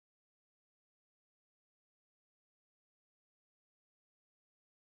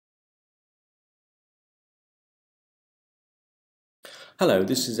Hello,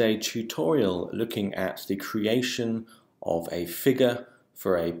 this is a tutorial looking at the creation of a figure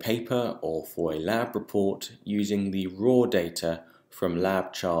for a paper or for a lab report using the raw data from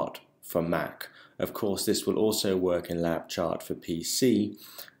LabChart for Mac. Of course, this will also work in LabChart for PC,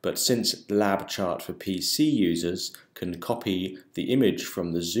 but since LabChart for PC users can copy the image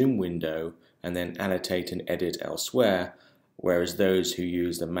from the zoom window and then annotate and edit elsewhere, whereas those who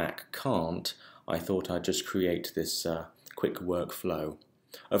use the Mac can't, I thought I'd just create this quick workflow.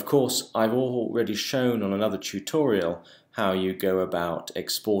 Of course, I've already shown on another tutorial how you go about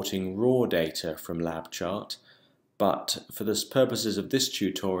exporting raw data from LabChart, but for the purposes of this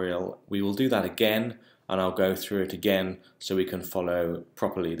tutorial we will do that again, and I'll go through it again so we can follow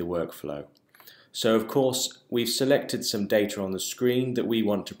properly the workflow. So of course we've selected some data on the screen that we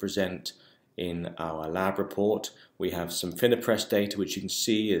want to present in our lab report. We have some fingerpress data which you can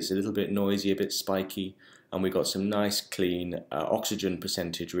see is a little bit noisy, a bit spiky, and we've got some nice clean oxygen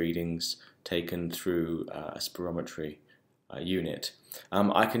percentage readings taken through a spirometry unit.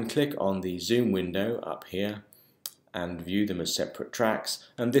 I can click on the zoom window up here and view them as separate tracks,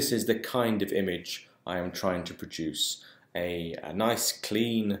 and this is the kind of image I am trying to produce. A nice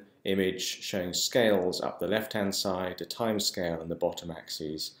clean image showing scales up the left hand side, a time scale on the bottom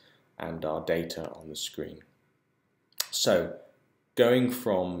axes, and our data on the screen. So going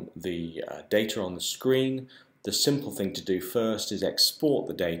from the data on the screen, the simple thing to do first is export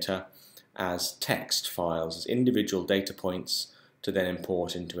the data as text files, as individual data points to then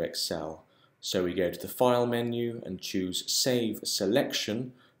import into Excel. So we go to the File menu and choose Save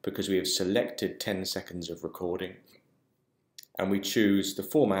Selection because we have selected 10 seconds of recording, and we choose the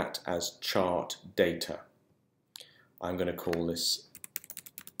format as chart data. I'm going to call this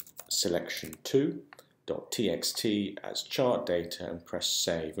selection2.txt as chart data and press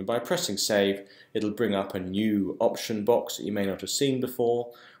save, and by pressing save it'll bring up a new option box that you may not have seen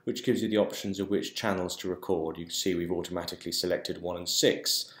before, which gives you the options of which channels to record. You can see we've automatically selected 1 and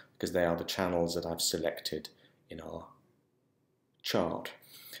 6 because they are the channels that I've selected in our chart.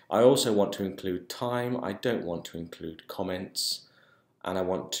 I also want to include time, I don't want to include comments, and I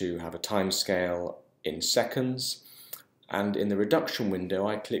want to have a time scale in seconds. And in the reduction window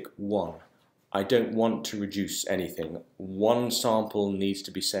I click 1. I don't want to reduce anything. One sample needs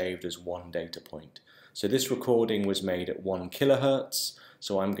to be saved as one data point. So this recording was made at 1 kilohertz,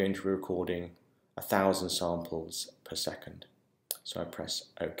 so I'm going to be recording 1,000 samples per second. So I press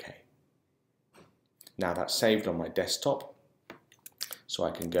OK. Now that's saved on my desktop, so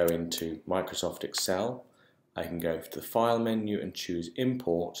I can go into Microsoft Excel. I can go to the File menu and choose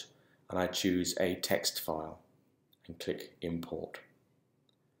Import, and I choose a text file and click Import.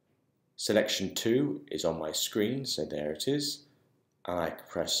 Selection 2 is on my screen, so there it is, and I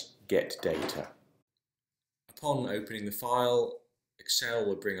press Get Data. Upon opening the file, Excel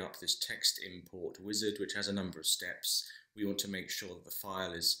will bring up this text import wizard which has a number of steps. We want to make sure that the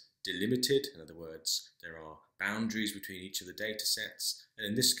file is delimited, in other words there are boundaries between each of the data sets, and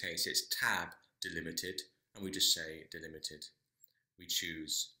in this case it's tab delimited, and we just say delimited. We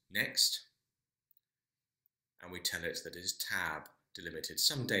choose Next, and we tell it that it is tab delimited.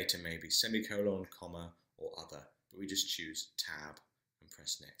 Some data may be semicolon, comma, or other, but we just choose tab and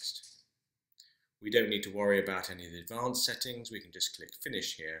press next. We don't need to worry about any of the advanced settings. We can just click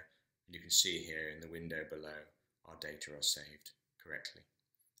finish here, and you can see here in the window below our data are saved correctly,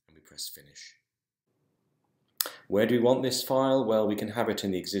 and we press finish. Where do we want this file? Well, we can have it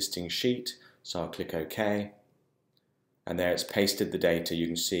in the existing sheet, so I'll click OK, and there it's pasted the data you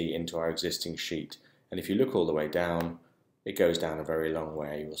can see into our existing sheet. And if you look all the way down, it goes down a very long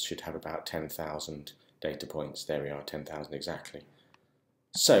way. You should have about 10,000 data points. There we are, 10,000 exactly.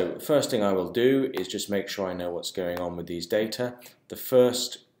 So first thing I will do is just make sure I know what's going on with these data. The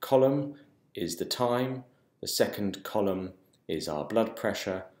first column is the time, the second column is our blood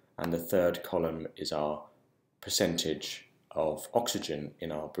pressure, and the third column is our percentage of oxygen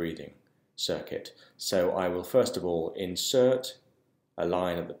in our breathing circuit. So I will first of all insert a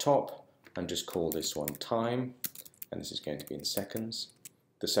line at the top and just call this one time, and this is going to be in seconds.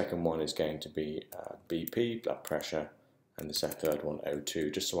 The second one is going to be BP, blood pressure, and the third one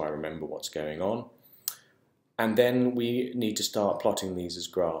O2, just so I remember what's going on. And then we need to start plotting these as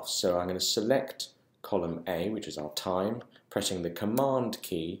graphs. So I'm going to select column A, which is our time. Pressing the Command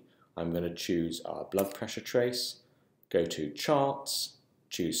key, I'm going to choose our blood pressure trace, go to Charts,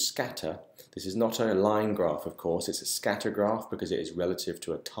 choose Scatter. This is not a line graph, of course, it's a scatter graph because it is relative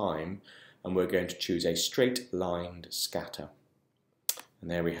to a time, and we're going to choose a straight lined scatter.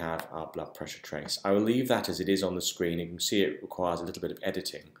 And there we have our blood pressure trace. I will leave that as it is on the screen. You can see it requires a little bit of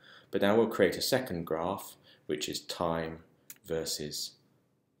editing, but now we'll create a second graph which is time versus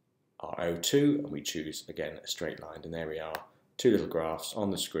our O2, and we choose again a straight line, and there we are, two little graphs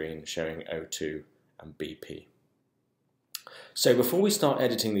on the screen showing O2 and BP. So before we start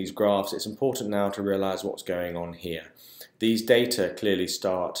editing these graphs, it's important now to realize what's going on here. These data clearly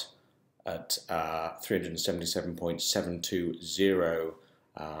start at 377.720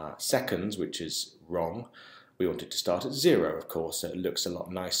 seconds, which is wrong. We want it to start at 0, of course, so it looks a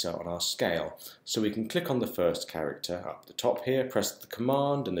lot nicer on our scale. So we can click on the first character up the top here, press the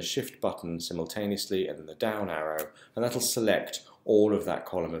Command and the Shift button simultaneously, and then the down arrow, and that'll select all of that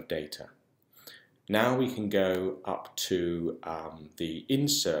column of data. Now we can go up to the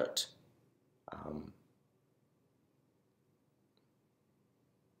Insert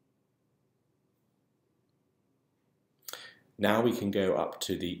Now we can go up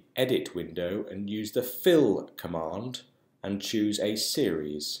to the Edit window and use the Fill command and choose a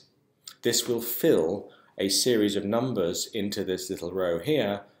series. This will fill a series of numbers into this little row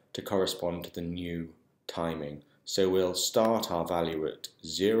here to correspond to the new timing. So we'll start our value at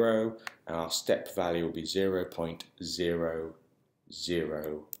 0 and our step value will be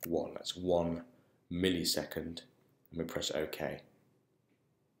 0.001. That's 1 millisecond, and we press OK.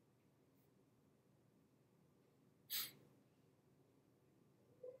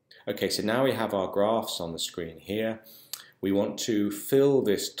 Okay, so now we have our graphs on the screen here. We want to fill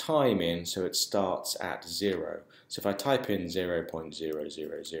this time in so it starts at 0. So if I type in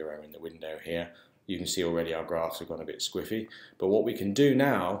 0.000 in the window here, you can see already our graphs have gone a bit squiffy. But what we can do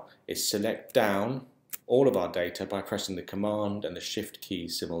now is select down all of our data by pressing the Command and the Shift key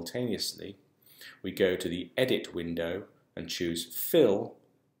simultaneously. We go to the Edit window and choose Fill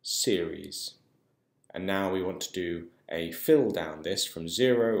Series. And now we want to do a fill down this from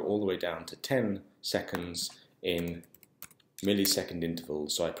 0 all the way down to 10 seconds in millisecond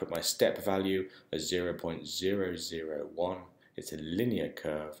intervals. So I put my step value as 0.001. It's a linear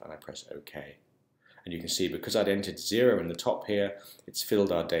curve, and I press OK. And you can see because I'd entered 0 in the top here, it's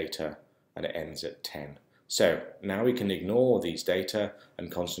filled our data and it ends at 10. So now we can ignore these data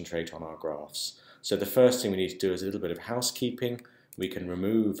and concentrate on our graphs. So the first thing we need to do is a little bit of housekeeping. We can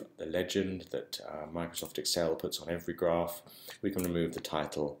remove the legend that Microsoft Excel puts on every graph. We can remove the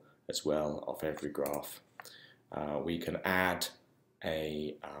title as well of every graph. We can add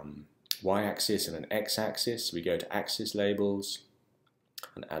a y-axis and an x-axis. We go to axis labels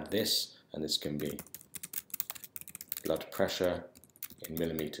and add this, and this can be blood pressure in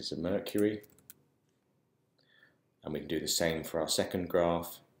millimeters of mercury. And we can do the same for our second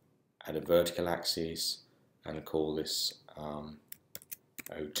graph, add a vertical axis and call this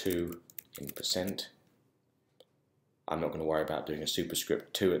O2 in percent. I'm not going to worry about doing a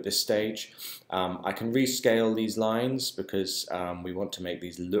superscript 2 at this stage. I can rescale these lines because we want to make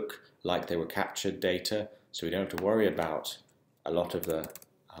these look like they were captured data, so we don't have to worry about a lot of the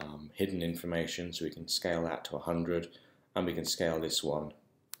hidden information. So we can scale that to 100, and we can scale this one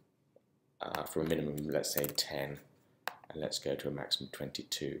for a minimum, let's say 10, and let's go to a maximum of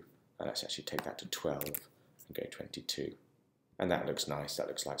 22. And let's actually take that to 12 and go 22. And that looks nice. That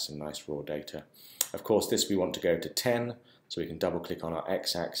looks like some nice raw data. Of course, this we want to go to 10, so we can double click on our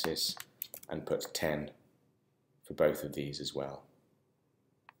x-axis and put 10 for both of these as well.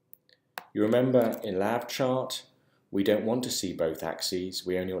 You remember in LabChart, we don't want to see both axes.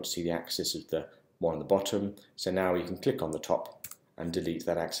 We only want to see the axis of the one on the bottom. So now we can click on the top and delete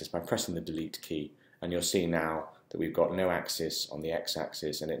that axis by pressing the delete key. And you'll see now that we've got no axis on the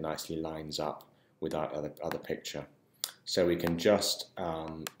x-axis, and it nicely lines up with our other picture. So we can just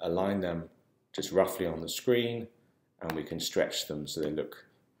align them just roughly on the screen, and we can stretch them so they look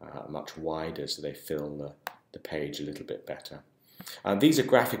much wider, so they fill the page a little bit better. These are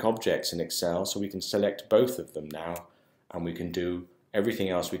graphic objects in Excel, so we can select both of them now, and we can do everything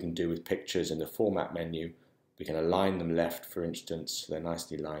else we can do with pictures in the Format menu. We can align them left, for instance, so they're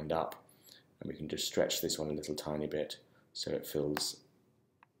nicely lined up, and we can just stretch this one a little tiny bit so it fills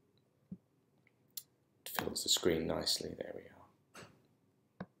the screen nicely. There we are.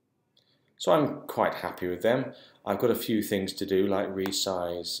 So I'm quite happy with them. I've got a few things to do, like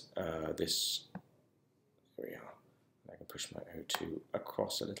resize this. There we are. I can push my O2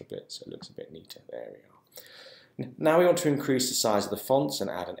 across a little bit so it looks a bit neater. There we are. Now we want to increase the size of the fonts and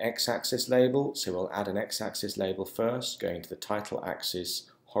add an x-axis label. So we'll add an x-axis label first, going to the title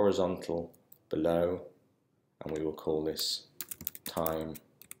axis, horizontal below, and we will call this time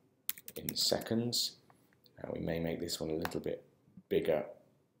in seconds. Now we may make this one a little bit bigger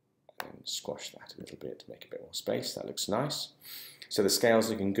and squash that a little bit to make a bit more space. That looks nice. So the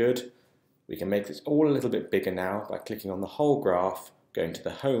scale's looking good. We can make this all a little bit bigger now by clicking on the whole graph, going to the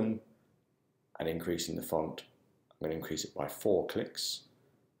home and increasing the font I'm going to increase it by 4 clicks.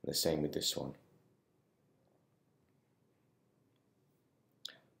 And the same with this one.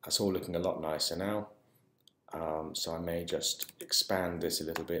 That's all looking a lot nicer now. So I may just expand this a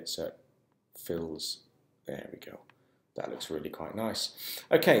little bit so it fills. There we go. That looks really quite nice.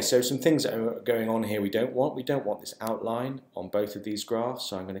 Okay, so some things that are going on here we don't want. We don't want this outline on both of these graphs.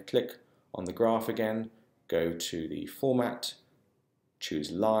 So I'm going to click on the graph again, go to the format,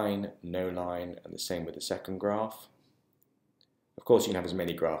 choose line, no line, and the same with the second graph. Of course, you can have as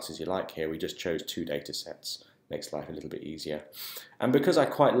many graphs as you like here. We just chose 2 data sets. Makes life a little bit easier. And because I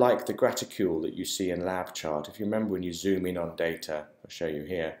quite like the graticule that you see in LabChart, if you remember when you zoom in on data, I'll show you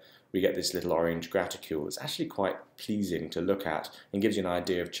here, we get this little orange graticule. It's actually quite pleasing to look at and gives you an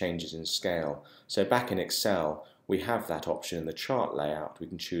idea of changes in scale. So back in Excel, we have that option in the chart layout. We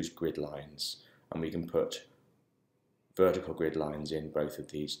can choose grid lines, and we can put vertical grid lines in both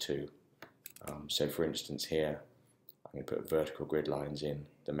of these two. So for instance here, I'm going to put vertical grid lines in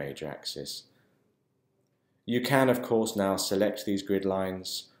the major axis. You can, of course, now select these grid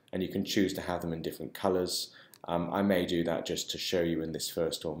lines, and you can choose to have them in different colours. I may do that just to show you in this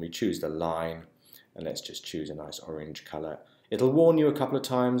first one. We choose the line, and let's just choose a nice orange colour. It'll warn you a couple of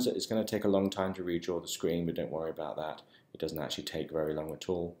times that it's going to take a long time to redraw the screen, but don't worry about that. It doesn't actually take very long at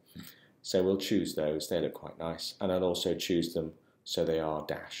all. So we'll choose those. They look quite nice. And I'll also choose them so they are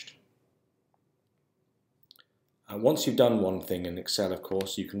dashed. Once you've done one thing in Excel, of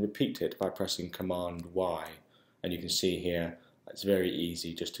course, you can repeat it by pressing Command Y. And you can see here, it's very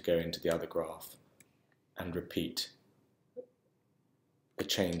easy just to go into the other graph and repeat the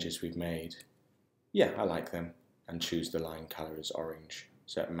changes we've made. Yeah, I like them. And choose the line colour as orange,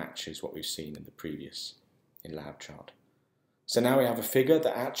 so it matches what we've seen in the previous in LabChart. So now we have a figure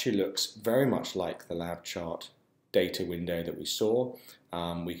that actually looks very much like the LabChart data window that we saw.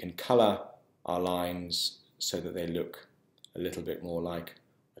 We can colour our lines so that they look a little bit more like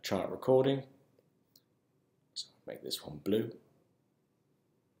a chart recording. So I'll make this one blue.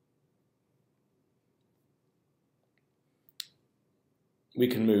 We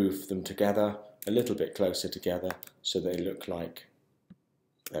can move them together a little bit closer together so they look like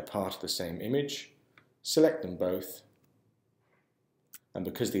they're part of the same image. Select them both, and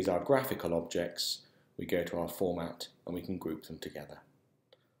because these are graphical objects, we go to our format and we can group them together.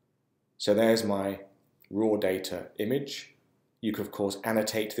 So there's my raw data image. You can of course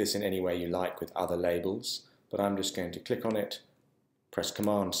annotate this in any way you like with other labels, but I'm just going to click on it, press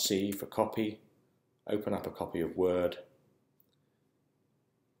Command C for copy, open up a copy of Word,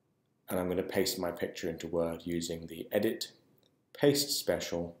 and I'm going to paste my picture into Word using the Edit, Paste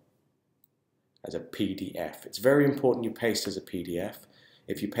Special as a PDF. It's very important you paste as a PDF.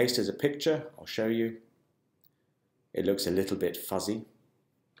 If you paste as a picture, I'll show you, it looks a little bit fuzzy.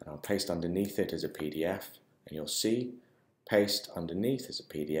 And I'll paste underneath it as a PDF, and you'll see, paste underneath as a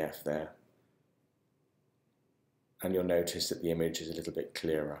PDF there. And you'll notice that the image is a little bit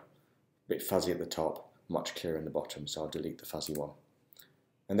clearer, a bit fuzzy at the top, much clearer in the bottom, so I'll delete the fuzzy one.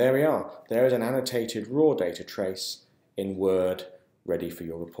 And there we are. There is an annotated raw data trace in Word ready for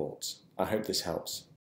your reports. I hope this helps.